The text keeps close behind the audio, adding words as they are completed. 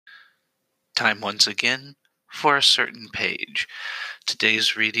Time once again for a certain page.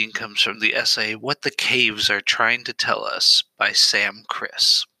 Today's reading comes from the essay What the Caves Are Trying to Tell Us by Sam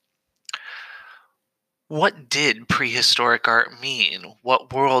Criss. What did prehistoric art mean?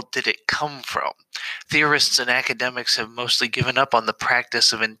 What world did it come from? Theorists and academics have mostly given up on the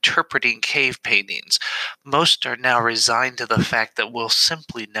practice of interpreting cave paintings. Most are now resigned to the fact that we'll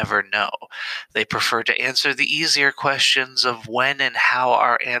simply never know. They prefer to answer the easier questions of when and how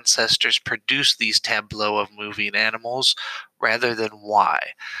our ancestors produced these tableaux of moving animals, rather than why.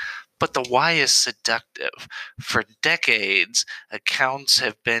 But the why is seductive. For decades, accounts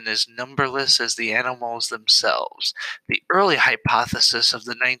have been as numberless as the animals themselves. The early hypothesis of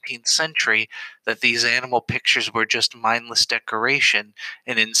the 19th century that these animal pictures were just mindless decoration,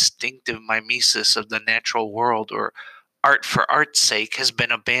 an instinctive mimesis of the natural world, or art for art's sake, has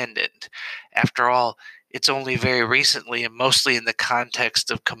been abandoned. After all, it's only very recently, and mostly in the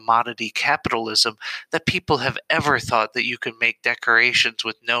context of commodity capitalism, that people have ever thought that you can make decorations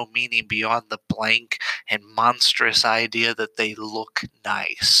with no meaning beyond the blank and monstrous idea that they look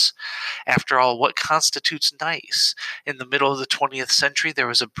nice. After all, what constitutes nice? In the middle of the 20th century, there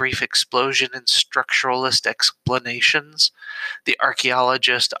was a brief explosion in structuralist explanations. The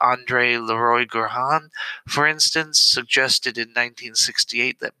archaeologist André Leroy-Gourhan, for instance, suggested in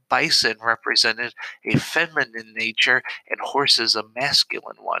 1968 that bison represented a feminine nature and horses a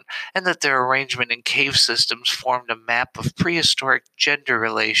masculine one, and that their arrangement in cave systems formed a map of prehistoric gender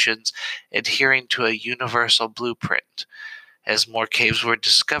relations adhering to a universal blueprint. As more caves were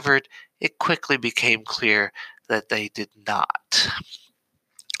discovered, it quickly became clear that they did not.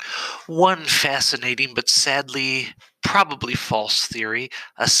 One fascinating but sadly probably false theory,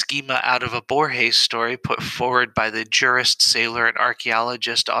 a schema out of a Borges story put forward by the jurist, sailor, and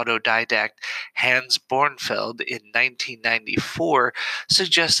archaeologist autodidact Hans Bornfeld in 1994,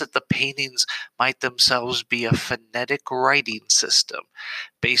 suggests that the paintings might themselves be a phonetic writing system.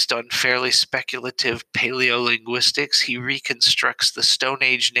 Based on fairly speculative paleolinguistics, he reconstructs the Stone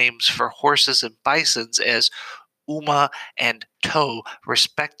Age names for horses and bisons as Uma and To,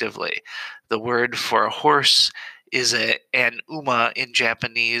 respectively. The word for a horse is an Uma in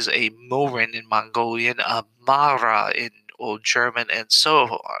Japanese, a Morin in Mongolian, a Mara in Old German, and so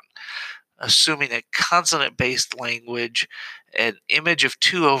on. Assuming a consonant-based language, an image of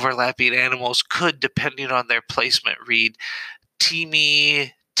two overlapping animals could, depending on their placement, read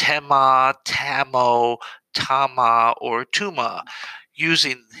Timi, Tema, Tamo, Tama, or Tuma.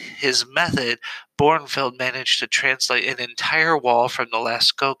 Using his method, Bornfeld managed to translate an entire wall from the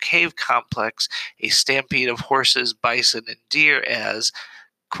Lascaux cave complex, a stampede of horses, bison, and deer, as,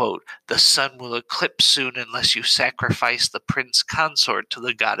 quote, the sun will eclipse soon unless you sacrifice the prince consort to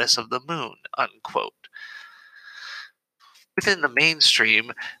the goddess of the moon, unquote. Within the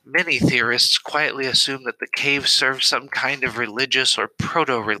mainstream, many theorists quietly assume that the caves served some kind of religious or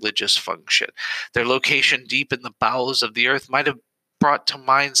proto-religious function. Their location deep in the bowels of the earth might have brought to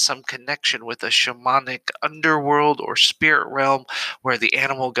mind some connection with a shamanic underworld or spirit realm where the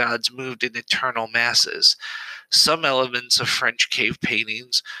animal gods moved in eternal masses. Some elements of French cave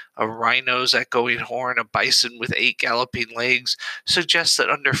paintings, a rhino's echoing horn, a bison with 8 galloping legs, suggest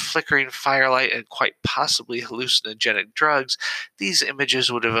that under flickering firelight and quite possibly hallucinogenic drugs, these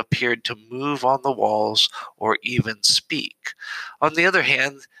images would have appeared to move on the walls or even speak. On the other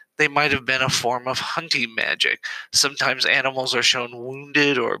hand, they might have been a form of hunting magic. Sometimes animals are shown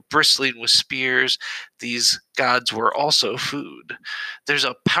wounded or bristling with spears. These gods were also food. There's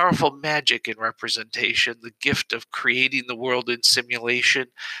a powerful magic in representation, the gift of creating the world in simulation,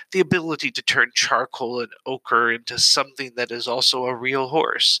 the ability to turn charcoal and ochre into something that is also a real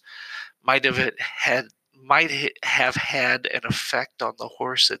horse. Might have had an effect on the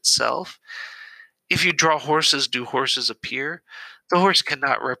horse itself. If you draw horses, do horses appear? The horse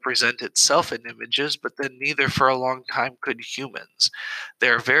cannot represent itself in images, but then neither for a long time could humans.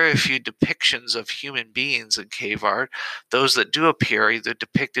 There are very few depictions of human beings in cave art. Those that do appear are either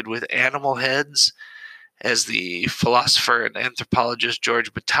depicted with animal heads, as the philosopher and anthropologist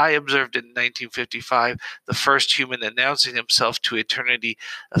George Bataille observed in 1955, the first human announcing himself to eternity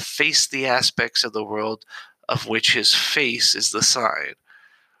effaced the aspects of the world of which his face is the sign,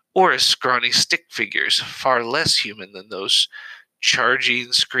 or as scrawny stick figures, far less human than those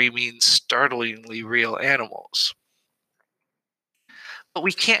charging, screaming, startlingly real animals. But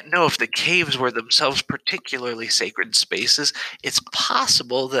we can't know if the caves were themselves particularly sacred spaces. It's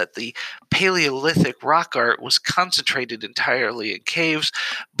possible that the Paleolithic rock art was concentrated entirely in caves,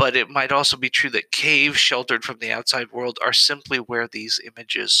 but it might also be true that caves sheltered from the outside world are simply where these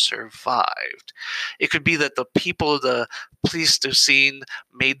images survived. It could be that the people of the Pleistocene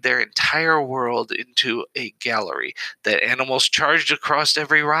made their entire world into a gallery, that animals charged across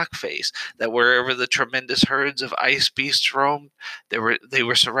every rock face, that wherever the tremendous herds of ice beasts roamed, they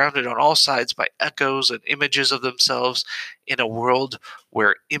were surrounded on all sides by echoes and images of themselves in a world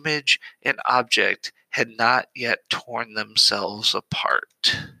where image and object had not yet torn themselves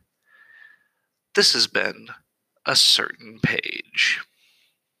apart. This has been a certain page.